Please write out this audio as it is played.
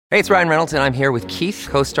Hey, it's Ryan Reynolds, and I'm here with Keith,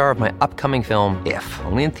 co-star of my upcoming film, If,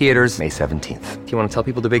 only in theaters May 17th. Do you want to tell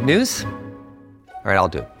people the big news? All right, I'll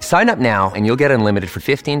do it. Sign up now and you'll get unlimited for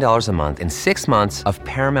 $15 a month and 6 months of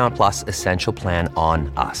Paramount Plus Essential Plan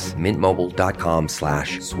on us.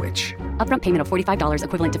 MintMobile.com/switch. Upfront payment of $45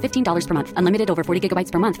 equivalent to $15 per month. Unlimited over 40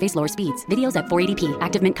 gigabytes per month. Face lower speeds. Videos at 480p.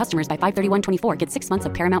 Active Mint customers by 531.24 get 6 months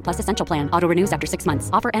of Paramount Plus Essential Plan. Auto renews after 6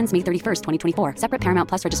 months. Offer ends May 31st, 2024. Separate Paramount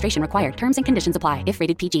Plus registration required. Terms and conditions apply if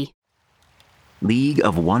rated PG. League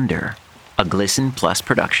of Wonder, a Glisten Plus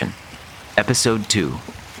production. Episode 2,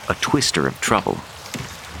 A Twister of Trouble.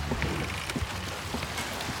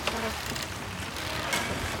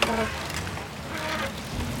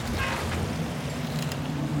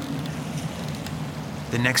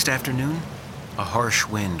 The next afternoon, a harsh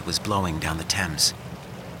wind was blowing down the Thames.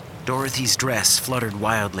 Dorothy's dress fluttered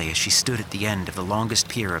wildly as she stood at the end of the longest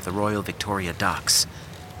pier of the Royal Victoria docks.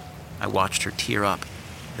 I watched her tear up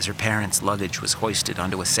as her parents' luggage was hoisted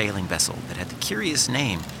onto a sailing vessel that had the curious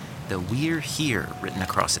name, the We're Here, written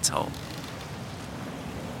across its hull.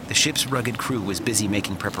 The ship's rugged crew was busy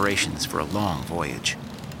making preparations for a long voyage.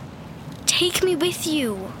 Take me with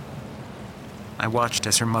you. I watched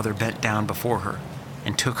as her mother bent down before her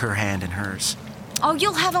and took her hand in hers. Oh,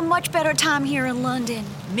 you'll have a much better time here in London.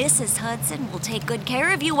 Mrs. Hudson will take good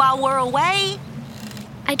care of you while we're away.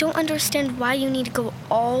 I don't understand why you need to go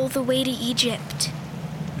all the way to Egypt.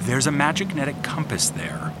 There's a magnetic compass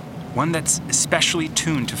there, one that's especially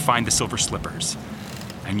tuned to find the silver slippers.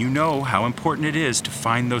 And you know how important it is to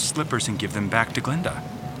find those slippers and give them back to Glinda.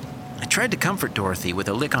 I tried to comfort Dorothy with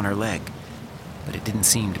a lick on her leg, but it didn't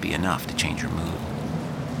seem to be enough to change her mood.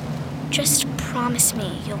 Just promise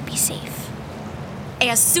me you'll be safe.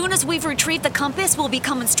 As soon as we've retrieved the compass, we'll be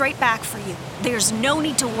coming straight back for you. There's no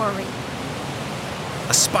need to worry.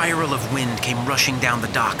 A spiral of wind came rushing down the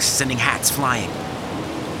docks, sending hats flying.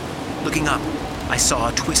 Looking up, I saw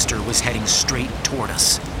a twister was heading straight toward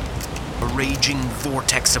us. A raging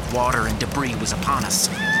vortex of water and debris was upon us.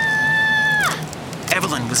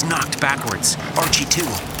 Evelyn was knocked backwards, Archie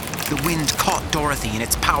too. The wind caught Dorothy in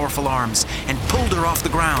its powerful arms and pulled her off the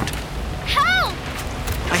ground. Help!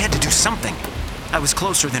 I had to do something. I was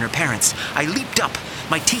closer than her parents. I leaped up.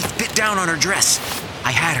 My teeth bit down on her dress.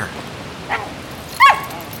 I had her.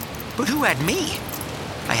 But who had me?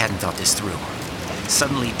 I hadn't thought this through.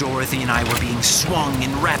 Suddenly, Dorothy and I were being swung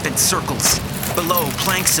in rapid circles. Below,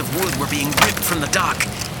 planks of wood were being ripped from the dock.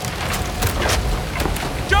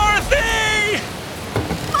 Dorothy!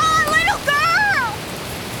 Oh, little girl!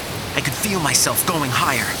 I could feel myself going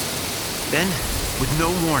higher. Then, with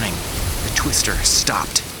no warning, the twister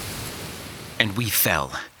stopped. And we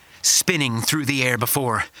fell, spinning through the air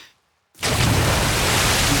before we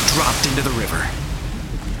dropped into the river.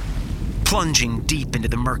 Plunging deep into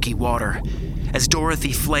the murky water. As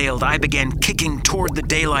Dorothy flailed, I began kicking toward the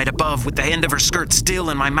daylight above with the end of her skirt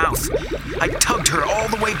still in my mouth. I tugged her all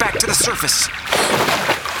the way back to the surface.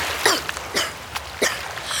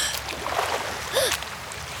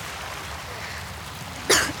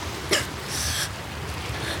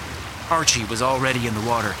 Archie was already in the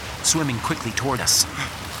water, swimming quickly toward us.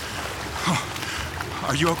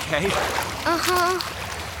 Are you okay? Uh-huh.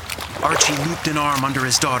 Archie looped an arm under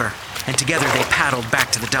his daughter, and together they paddled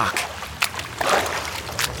back to the dock.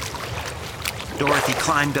 Dorothy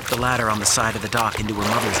climbed up the ladder on the side of the dock into her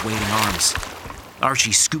mother's waiting arms.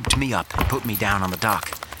 Archie scooped me up and put me down on the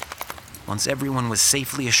dock. Once everyone was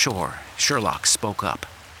safely ashore, Sherlock spoke up.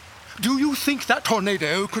 Do you think that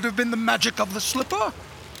tornado could have been the magic of the slipper?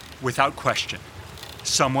 Without question,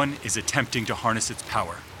 someone is attempting to harness its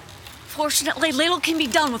power. Fortunately, little can be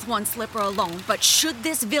done with one slipper alone, but should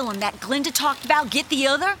this villain that Glinda talked about get the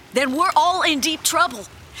other, then we're all in deep trouble.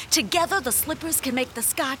 Together, the slippers can make the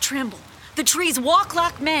sky tremble, the trees walk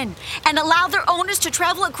like men, and allow their owners to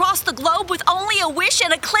travel across the globe with only a wish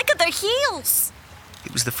and a click of their heels.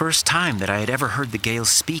 It was the first time that I had ever heard the Gales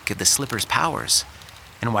speak of the slipper's powers,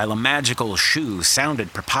 and while a magical shoe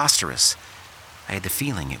sounded preposterous, I had the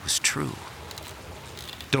feeling it was true.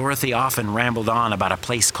 Dorothy often rambled on about a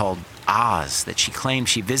place called Oz that she claimed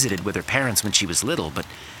she visited with her parents when she was little, but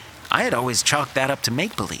I had always chalked that up to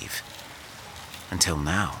make-believe. Until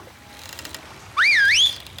now.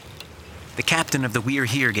 The captain of the We're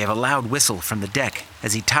Here gave a loud whistle from the deck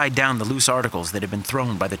as he tied down the loose articles that had been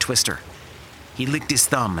thrown by the twister. He licked his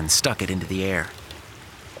thumb and stuck it into the air.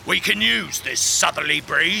 We can use this southerly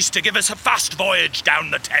breeze to give us a fast voyage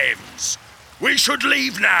down the Thames. We should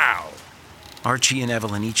leave now. Archie and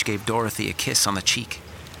Evelyn each gave Dorothy a kiss on the cheek.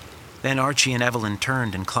 Then Archie and Evelyn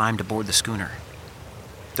turned and climbed aboard the schooner.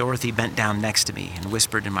 Dorothy bent down next to me and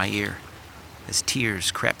whispered in my ear as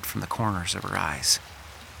tears crept from the corners of her eyes.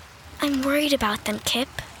 I'm worried about them, Kip.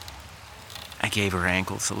 I gave her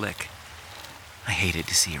ankles a lick. I hated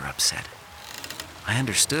to see her upset. I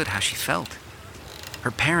understood how she felt.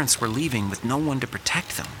 Her parents were leaving with no one to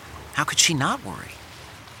protect them. How could she not worry?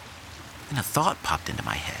 Then a thought popped into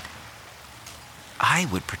my head. I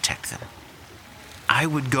would protect them. I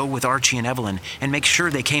would go with Archie and Evelyn and make sure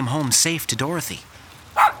they came home safe to Dorothy.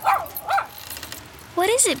 What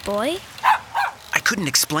is it, boy? I couldn't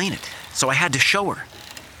explain it, so I had to show her.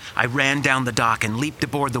 I ran down the dock and leaped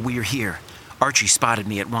aboard the We're Here. Archie spotted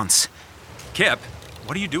me at once. Kip,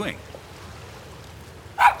 what are you doing?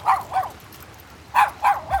 I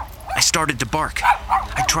started to bark.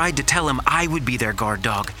 I tried to tell him I would be their guard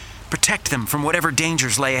dog, protect them from whatever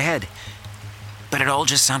dangers lay ahead. But it all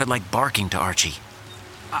just sounded like barking to Archie.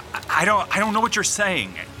 I don't know what you're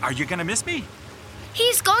saying. Are you gonna miss me?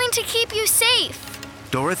 He's going to keep you safe.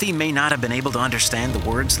 Dorothy may not have been able to understand the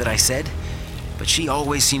words that I said, but she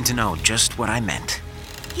always seemed to know just what I meant.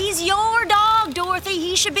 He's your dog, Dorothy.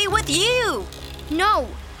 He should be with you. No,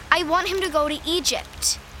 I want him to go to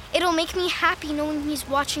Egypt. It'll make me happy knowing he's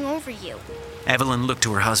watching over you. Evelyn looked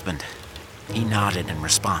to her husband. He nodded in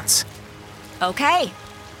response. Okay.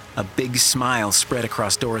 A big smile spread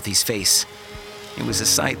across Dorothy's face. It was a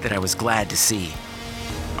sight that I was glad to see.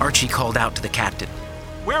 Archie called out to the captain.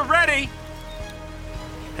 We're ready!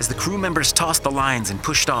 As the crew members tossed the lines and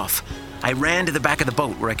pushed off, I ran to the back of the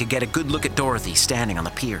boat where I could get a good look at Dorothy standing on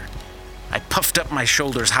the pier. I puffed up my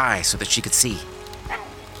shoulders high so that she could see.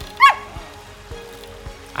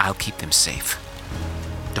 I'll keep them safe.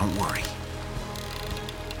 Don't worry.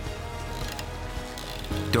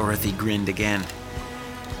 Dorothy grinned again.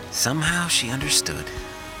 Somehow she understood.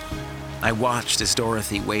 I watched as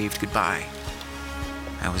Dorothy waved goodbye.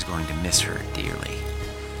 I was going to miss her dearly.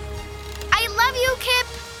 I love you, Kip.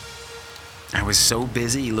 I was so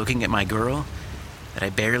busy looking at my girl that I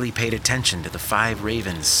barely paid attention to the 5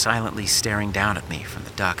 ravens silently staring down at me from the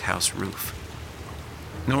dockhouse roof.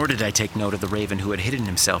 Nor did I take note of the raven who had hidden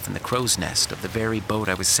himself in the crow's nest of the very boat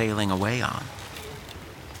I was sailing away on.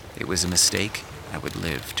 It was a mistake I would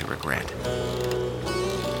live to regret.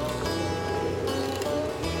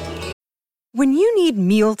 When you need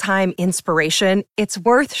mealtime inspiration, it's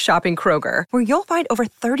worth shopping Kroger, where you'll find over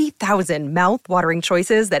 30,000 mouth-watering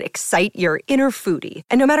choices that excite your inner foodie.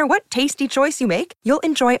 And no matter what tasty choice you make, you'll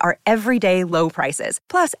enjoy our everyday low prices,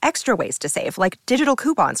 plus extra ways to save, like digital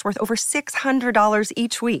coupons worth over $600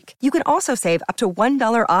 each week. You can also save up to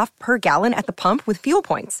 $1 off per gallon at the pump with fuel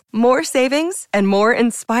points. More savings and more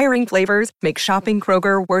inspiring flavors make shopping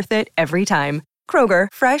Kroger worth it every time. Kroger,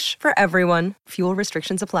 fresh for everyone. Fuel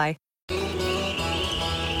restrictions apply.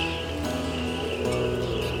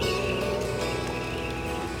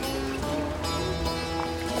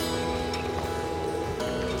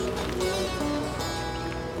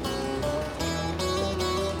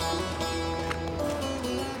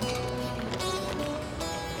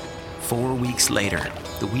 Four weeks later,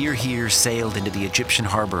 the We're Here sailed into the Egyptian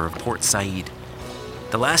harbor of Port Said.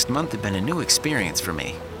 The last month had been a new experience for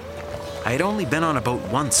me. I had only been on a boat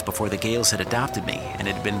once before the Gales had adopted me, and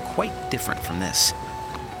it had been quite different from this.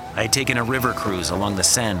 I had taken a river cruise along the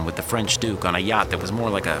Seine with the French Duke on a yacht that was more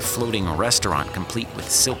like a floating restaurant complete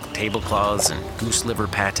with silk tablecloths and goose liver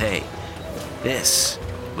pâté. This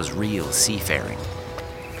was real seafaring.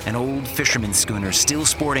 An old fisherman's schooner still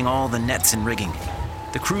sporting all the nets and rigging.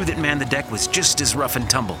 The crew that manned the deck was just as rough and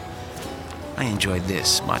tumble. I enjoyed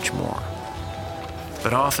this much more.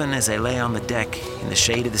 But often as I lay on the deck in the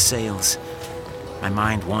shade of the sails, my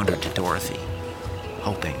mind wandered to Dorothy,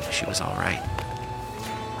 hoping she was all right.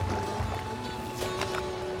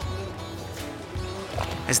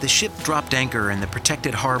 As the ship dropped anchor in the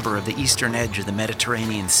protected harbor of the eastern edge of the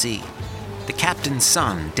Mediterranean Sea, the captain's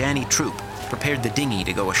son, Danny Troop, prepared the dinghy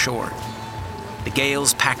to go ashore. The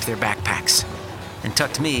Gales packed their backpacks and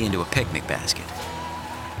tucked me into a picnic basket.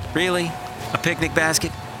 Really? A picnic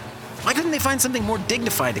basket? Why couldn't they find something more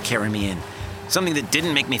dignified to carry me in? Something that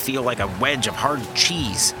didn't make me feel like a wedge of hard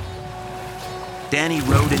cheese. Danny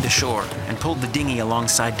rowed into shore and pulled the dinghy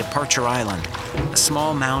alongside Departure Island, a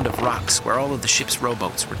small mound of rocks where all of the ship's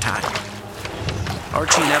rowboats were tied.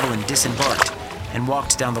 Archie and Evelyn disembarked and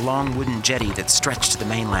walked down the long wooden jetty that stretched to the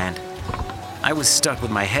mainland. I was stuck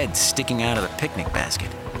with my head sticking out of the picnic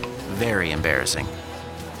basket. Very embarrassing.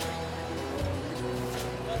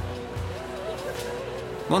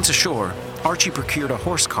 Once ashore, Archie procured a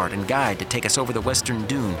horse cart and guide to take us over the western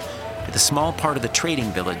dune to the small part of the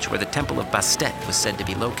trading village where the Temple of Bastet was said to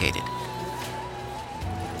be located.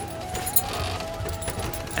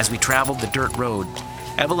 As we traveled the dirt road,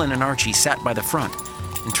 Evelyn and Archie sat by the front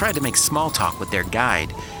and tried to make small talk with their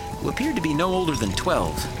guide, who appeared to be no older than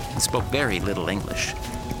 12 and spoke very little English.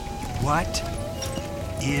 What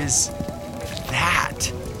is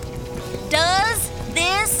that? Does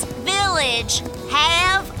this village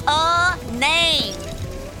have a name?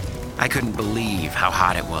 I couldn't believe how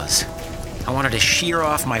hot it was. I wanted to shear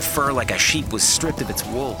off my fur like a sheep was stripped of its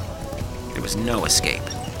wool. There was no escape.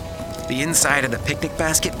 The inside of the picnic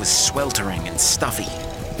basket was sweltering and stuffy,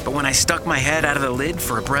 but when I stuck my head out of the lid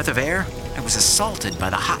for a breath of air, I was assaulted by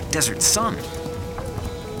the hot desert sun.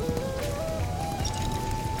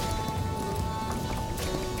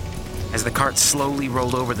 As the cart slowly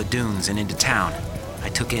rolled over the dunes and into town, I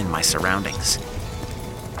took in my surroundings.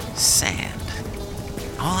 Sand.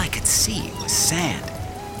 All I could see was sand.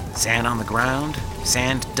 Sand on the ground,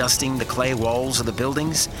 sand dusting the clay walls of the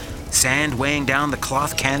buildings, sand weighing down the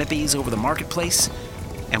cloth canopies over the marketplace,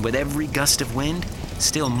 and with every gust of wind,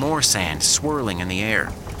 still more sand swirling in the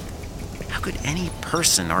air. How could any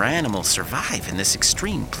person or animal survive in this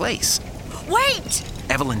extreme place? Wait!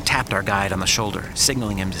 Evelyn tapped our guide on the shoulder,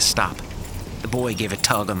 signaling him to stop. The boy gave a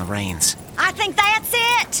tug on the reins. I think that's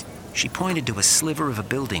it! She pointed to a sliver of a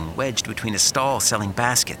building wedged between a stall selling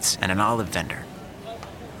baskets and an olive vendor.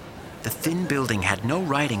 The thin building had no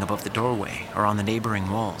writing above the doorway or on the neighboring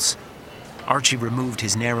walls. Archie removed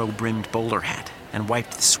his narrow-brimmed bowler hat and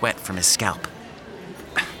wiped the sweat from his scalp.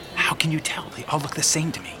 How can you tell? They all look the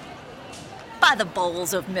same to me. By the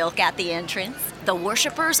bowls of milk at the entrance, the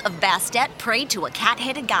worshippers of Bastet prayed to a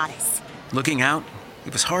cat-headed goddess. Looking out,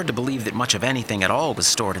 it was hard to believe that much of anything at all was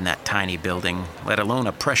stored in that tiny building, let alone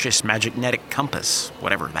a precious magnetic compass,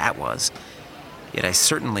 whatever that was. Yet I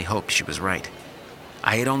certainly hoped she was right.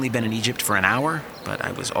 I had only been in Egypt for an hour, but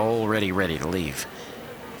I was already ready to leave.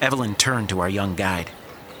 Evelyn turned to our young guide.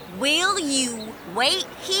 Will you wait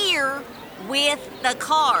here with the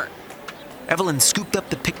cart? Evelyn scooped up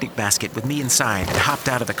the picnic basket with me inside and hopped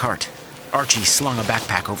out of the cart. Archie slung a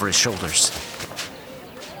backpack over his shoulders.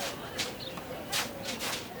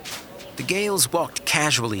 The Gales walked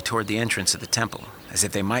casually toward the entrance of the temple, as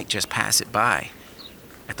if they might just pass it by.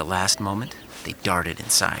 At the last moment, they darted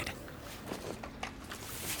inside.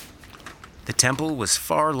 The temple was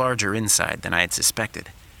far larger inside than I had suspected.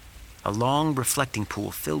 A long, reflecting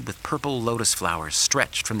pool filled with purple lotus flowers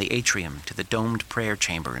stretched from the atrium to the domed prayer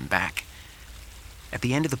chamber and back. At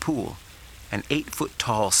the end of the pool, an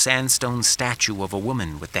 8-foot-tall sandstone statue of a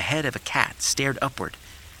woman with the head of a cat stared upward,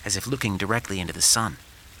 as if looking directly into the sun.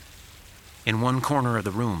 In one corner of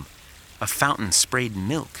the room, a fountain sprayed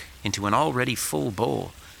milk into an already full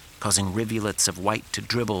bowl, causing rivulets of white to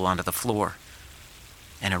dribble onto the floor.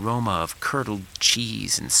 An aroma of curdled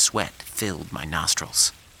cheese and sweat filled my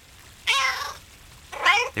nostrils.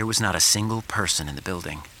 There was not a single person in the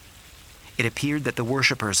building. It appeared that the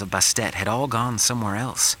worshippers of Bastet had all gone somewhere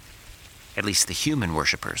else. At least the human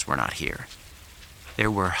worshippers were not here. There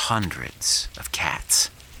were hundreds of cats,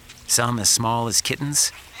 some as small as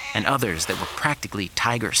kittens, and others that were practically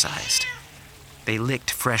tiger-sized. They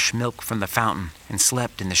licked fresh milk from the fountain and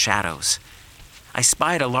slept in the shadows. I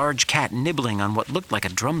spied a large cat nibbling on what looked like a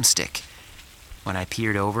drumstick. When I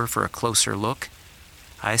peered over for a closer look,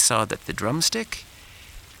 I saw that the drumstick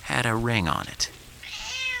had a ring on it.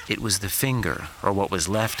 It was the finger, or what was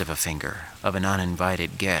left of a finger, of an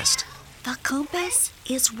uninvited guest. The compass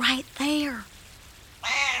is right there.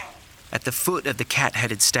 At the foot of the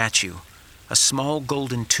cat-headed statue, a small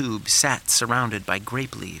golden tube sat surrounded by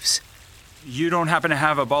grape leaves. You don't happen to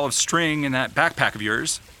have a ball of string in that backpack of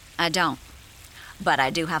yours? I don't, but I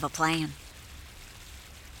do have a plan.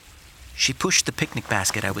 She pushed the picnic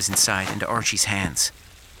basket I was inside into Archie's hands.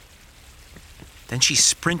 Then she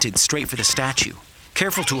sprinted straight for the statue,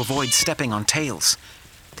 careful to avoid stepping on tails.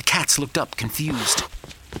 The cats looked up, confused.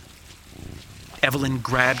 Evelyn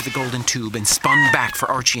grabbed the golden tube and spun back for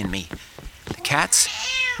Archie and me. The cats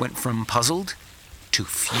went from puzzled to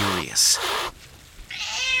furious.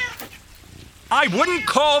 I wouldn't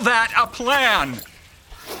call that a plan!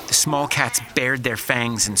 The small cats bared their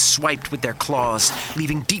fangs and swiped with their claws,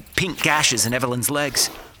 leaving deep pink gashes in Evelyn's legs.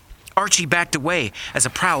 Archie backed away as a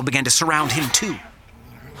prowl began to surround him too.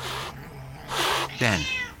 Then,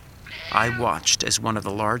 I watched as one of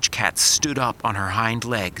the large cats stood up on her hind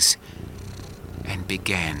legs and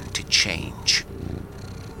began to change.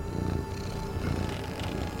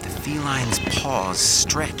 The feline's paws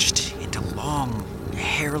stretched into long,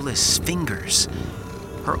 hairless fingers.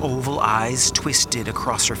 Her oval eyes twisted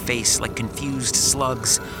across her face like confused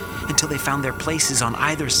slugs until they found their places on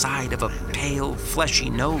either side of a pale,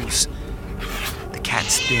 fleshy nose. The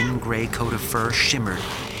cat's thin gray coat of fur shimmered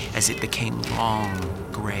as it became long,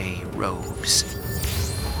 gray robes.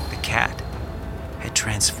 The cat had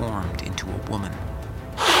transformed into a woman.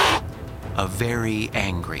 a very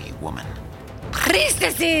angry woman.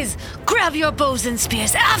 Priestesses! Grab your bows and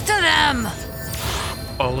spears after them!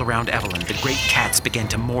 All around Evelyn, the great cats began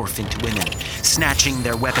to morph into women, snatching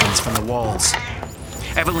their weapons from the walls.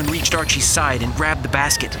 Evelyn reached Archie's side and grabbed the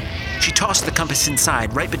basket. She tossed the compass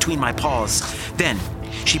inside, right between my paws. Then,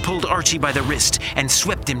 she pulled Archie by the wrist and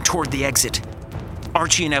swept him toward the exit.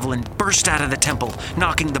 Archie and Evelyn burst out of the temple,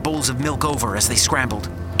 knocking the bowls of milk over as they scrambled.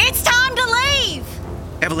 It's time to leave!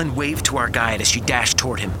 Evelyn waved to our guide as she dashed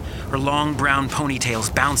toward him, her long brown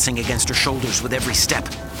ponytails bouncing against her shoulders with every step.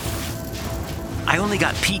 I only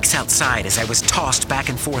got peeks outside as I was tossed back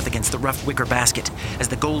and forth against the rough wicker basket as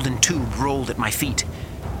the golden tube rolled at my feet.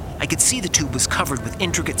 I could see the tube was covered with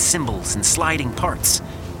intricate symbols and sliding parts.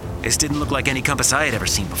 This didn't look like any compass I had ever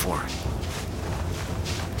seen before.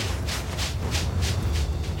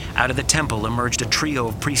 Out of the temple emerged a trio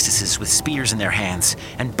of priestesses with spears in their hands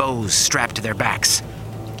and bows strapped to their backs.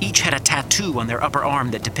 Each had a tattoo on their upper arm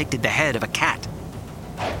that depicted the head of a cat.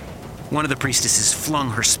 One of the priestesses flung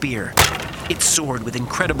her spear. It soared with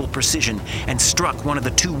incredible precision and struck one of the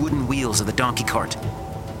two wooden wheels of the donkey cart.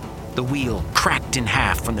 The wheel cracked in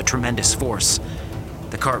half from the tremendous force.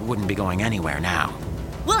 The cart wouldn't be going anywhere now.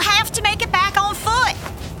 We'll have to make it back on foot!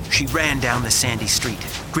 She ran down the sandy street,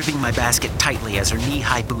 gripping my basket tightly as her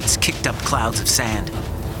knee-high boots kicked up clouds of sand.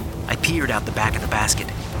 I peered out the back of the basket.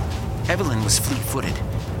 Evelyn was fleet-footed,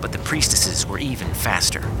 but the priestesses were even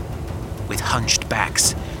faster. With hunched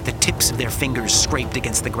backs, the tips of their fingers scraped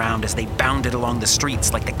against the ground as they bounded along the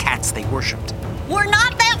streets like the cats they worshipped. We're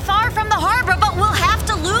not that far from the harbor, but we'll have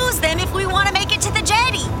to lose them if we want to make it to the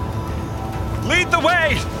jetty. Lead the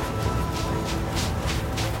way!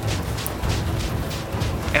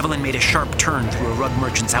 Evelyn made a sharp turn through a rug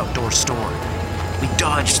merchant's outdoor store. We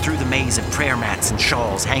dodged through the maze of prayer mats and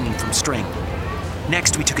shawls hanging from string.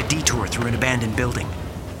 Next, we took a detour through an abandoned building.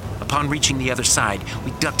 Upon reaching the other side,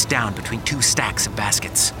 we ducked down between two stacks of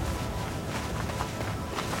baskets.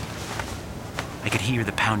 I could hear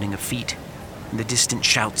the pounding of feet and the distant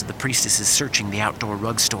shouts of the priestesses searching the outdoor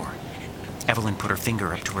rug store. Evelyn put her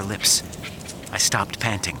finger up to her lips. I stopped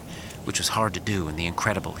panting, which was hard to do in the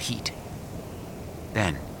incredible heat.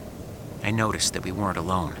 Then, I noticed that we weren't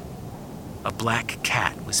alone. A black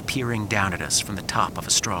cat was peering down at us from the top of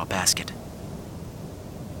a straw basket.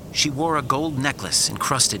 She wore a gold necklace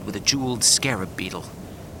encrusted with a jeweled scarab beetle.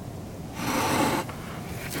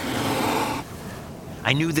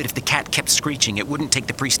 I knew that if the cat kept screeching, it wouldn't take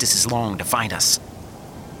the priestesses long to find us.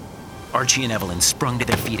 Archie and Evelyn sprung to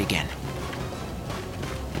their feet again.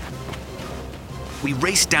 We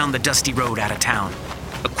raced down the dusty road out of town.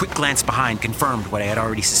 A quick glance behind confirmed what I had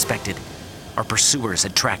already suspected. Our pursuers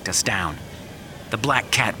had tracked us down. The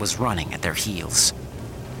black cat was running at their heels.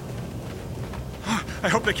 I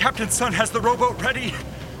hope the captain's son has the rowboat ready.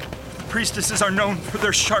 The priestesses are known for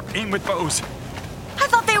their sharp aim with bows. I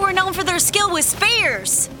thought they were known for their skill with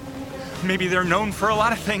spears. Maybe they're known for a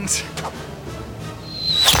lot of things.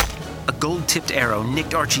 A gold-tipped arrow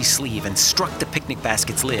nicked Archie's sleeve and struck the picnic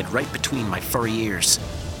basket's lid right between my furry ears.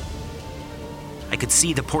 I could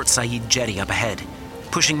see the Port Said jetty up ahead.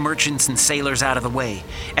 Pushing merchants and sailors out of the way,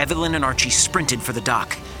 Evelyn and Archie sprinted for the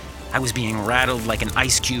dock. I was being rattled like an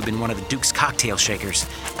ice cube in one of the Duke's cocktail shakers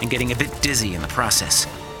and getting a bit dizzy in the process.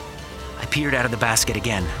 I peered out of the basket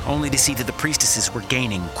again, only to see that the priestesses were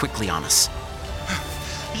gaining quickly on us.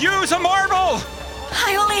 Use a marble!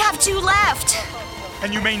 I only have 2 left.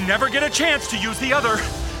 And you may never get a chance to use the other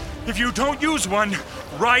if you don't use one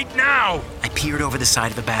right now. I peered over the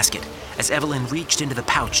side of the basket as Evelyn reached into the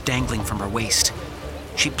pouch dangling from her waist.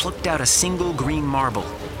 She plucked out a single green marble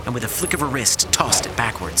and with a flick of her wrist tossed it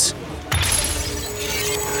backwards.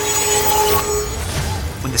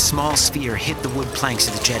 When the small sphere hit the wood planks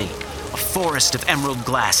of the jetty, a forest of emerald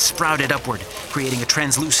glass sprouted upward, creating a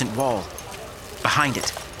translucent wall. Behind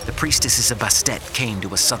it, the priestesses of Bastet came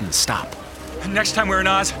to a sudden stop. Next time we're in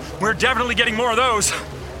Oz, we're definitely getting more of those.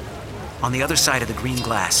 On the other side of the green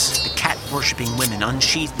glass, the cat-worshipping women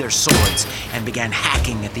unsheathed their swords and began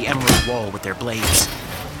hacking at the emerald wall with their blades.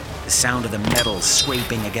 The sound of the metal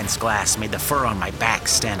scraping against glass made the fur on my back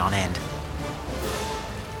stand on end.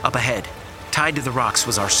 Up ahead, tied to the rocks,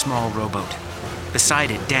 was our small rowboat.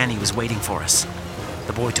 Beside it, Danny was waiting for us.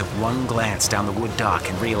 The boy took one glance down the wood dock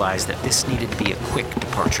and realized that this needed to be a quick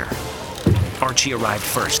departure. Archie arrived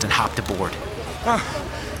first and hopped aboard.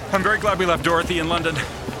 I'm very glad we left Dorothy in London.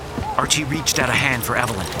 Archie reached out a hand for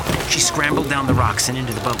Evelyn. She scrambled down the rocks and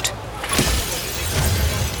into the boat.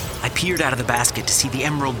 I peered out of the basket to see the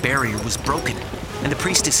emerald barrier was broken, and the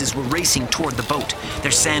priestesses were racing toward the boat,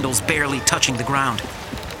 their sandals barely touching the ground.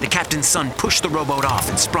 The captain's son pushed the rowboat off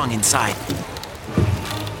and sprung inside.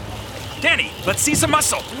 Danny, let's see some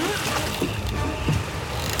muscle.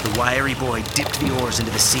 The wiry boy dipped the oars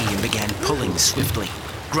into the sea and began pulling swiftly,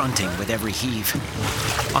 grunting with every heave.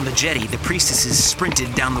 On the jetty, the priestesses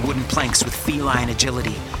sprinted down the wooden planks with feline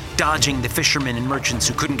agility, dodging the fishermen and merchants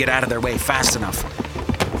who couldn't get out of their way fast enough.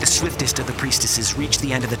 The swiftest of the priestesses reached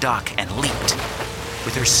the end of the dock and leaped.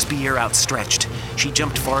 With her spear outstretched, she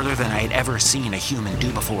jumped farther than I had ever seen a human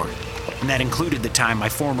do before, and that included the time my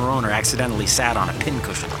former owner accidentally sat on a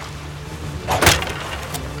pincushion.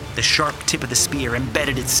 The sharp tip of the spear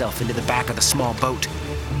embedded itself into the back of the small boat.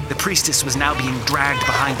 The priestess was now being dragged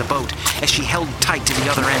behind the boat as she held tight to the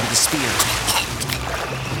other end of the spear.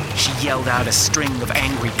 She yelled out a string of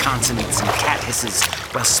angry consonants and cat hisses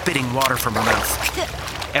while spitting water from her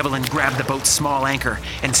mouth. Evelyn grabbed the boat's small anchor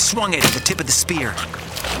and swung it at the tip of the spear.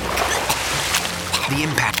 The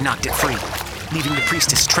impact knocked it free, leaving the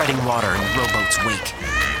priestess treading water in the rowboat's wake.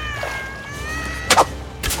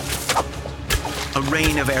 A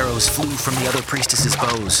rain of arrows flew from the other priestess's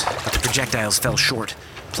bows, but the projectiles fell short,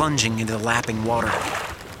 plunging into the lapping water.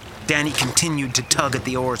 Danny continued to tug at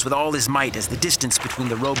the oars with all his might as the distance between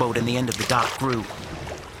the rowboat and the end of the dock grew.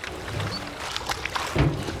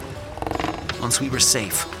 Once we were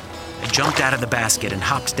safe, I jumped out of the basket and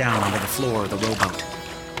hopped down onto the floor of the rowboat.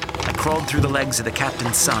 I crawled through the legs of the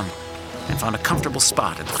captain's son and found a comfortable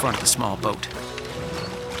spot at the front of the small boat.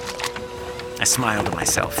 I smiled to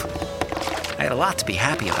myself. I had a lot to be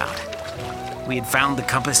happy about. We had found the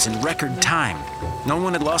compass in record time. No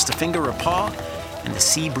one had lost a finger or paw, and the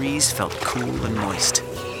sea breeze felt cool and moist.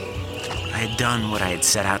 I had done what I had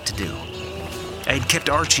set out to do. I had kept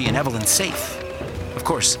Archie and Evelyn safe. Of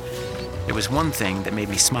course, there was one thing that made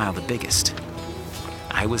me smile the biggest.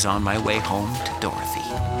 I was on my way home to Dorothy.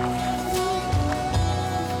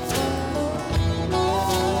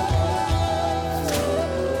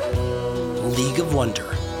 League of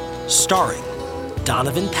Wonder, starring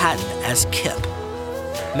Donovan Patton as Kip,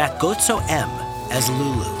 Makgotso M. as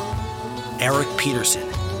Lulu, Eric Peterson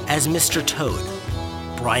as Mr. Toad,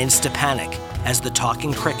 Brian Stepanek as the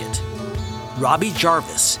Talking Cricket, Robbie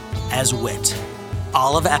Jarvis as Wit,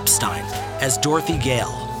 Olive Epstein as Dorothy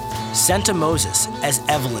Gale, Senta Moses as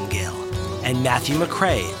Evelyn Gale, and Matthew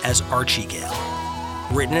McRae as Archie Gale.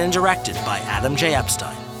 Written and directed by Adam J.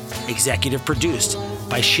 Epstein. Executive produced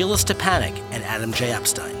by Sheila Stepanek and Adam J.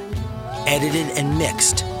 Epstein. Edited and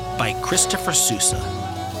mixed by Christopher Sousa.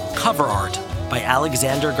 Cover art by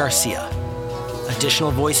Alexander Garcia.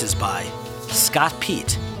 Additional voices by Scott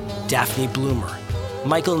Pete, Daphne Bloomer,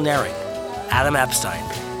 Michael Nering, Adam Epstein,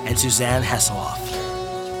 and Suzanne Hesseloff.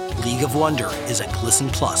 League of Wonder is a Glisten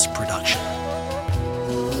Plus production.